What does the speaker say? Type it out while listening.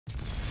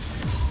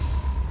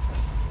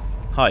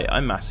Hi,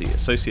 I'm Masse,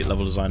 Associate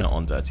Level Designer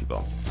on Dirty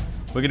Bomb.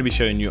 We're going to be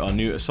showing you our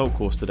new Assault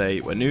course today,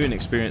 where new and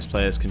experienced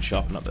players can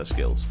sharpen up their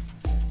skills.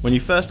 When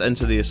you first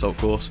enter the Assault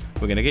course,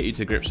 we're going to get you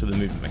to grips with the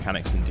movement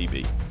mechanics in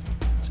DB.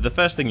 So the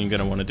first thing you're going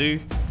to want to do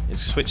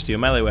is switch to your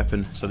melee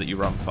weapon so that you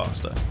run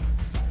faster.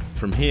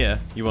 From here,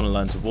 you want to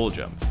learn to wall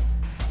jump.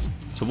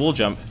 To wall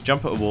jump,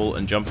 jump at a wall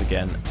and jump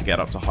again to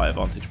get up to higher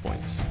vantage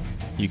points.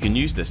 You can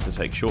use this to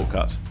take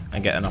shortcuts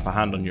and get an upper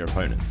hand on your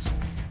opponents.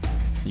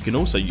 You can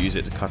also use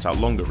it to cut out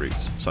longer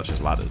routes, such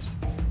as ladders.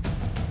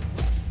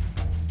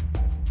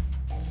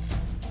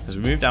 As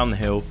we move down the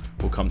hill,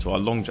 we'll come to our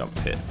long jump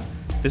pit.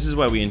 This is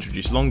where we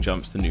introduce long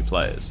jumps to new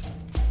players.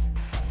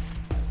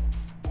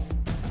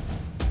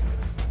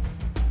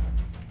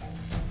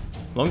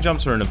 Long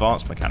jumps are an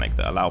advanced mechanic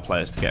that allow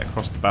players to get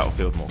across the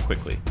battlefield more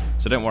quickly,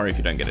 so don't worry if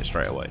you don't get it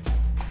straight away.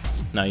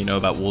 Now you know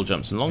about wall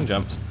jumps and long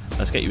jumps,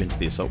 let's get you into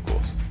the Assault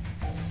course.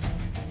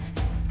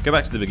 Go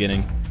back to the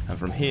beginning, and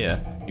from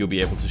here, you'll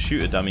be able to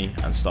shoot a dummy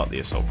and start the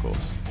Assault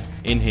course.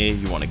 In here,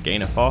 you want to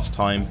gain a fast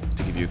time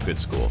to give you a good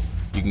score.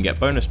 You can get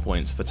bonus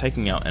points for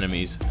taking out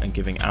enemies and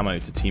giving ammo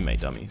to teammate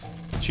dummies.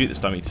 Shoot this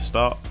dummy to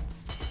start,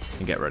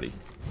 and get ready.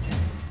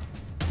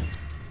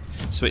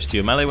 Switch to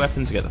your melee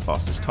weapon to get the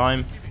fastest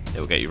time, it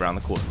will get you around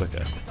the course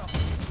quicker.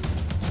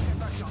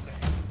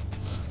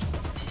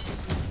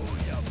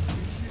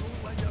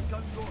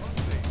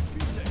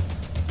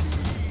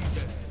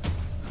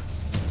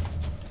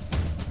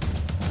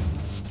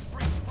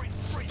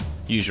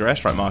 Use your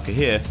airstrike marker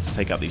here to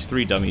take out these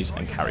 3 dummies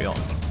and carry on.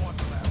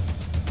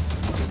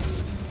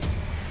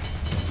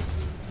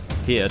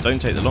 Here, don't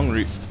take the long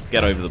route,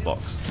 get over the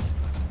box.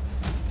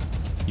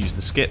 Use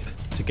the skip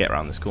to get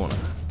around this corner.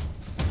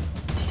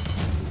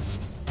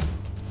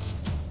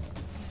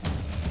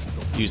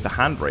 Use the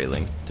hand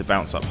railing to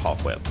bounce up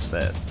halfway up the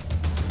stairs.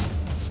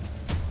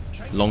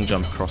 Long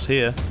jump across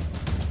here,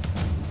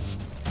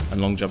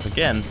 and long jump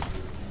again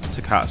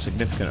to cut a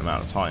significant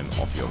amount of time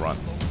off your run.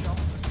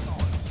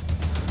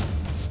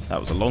 That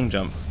was a long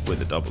jump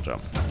with a double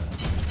jump.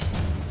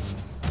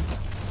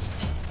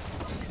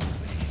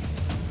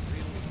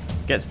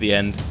 Get to the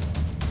end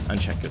and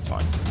check your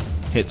time.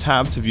 Hit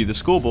tab to view the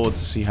scoreboard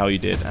to see how you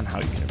did and how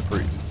you can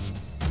improve.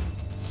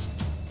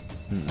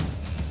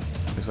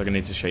 Looks like I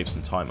need to shave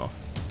some time off.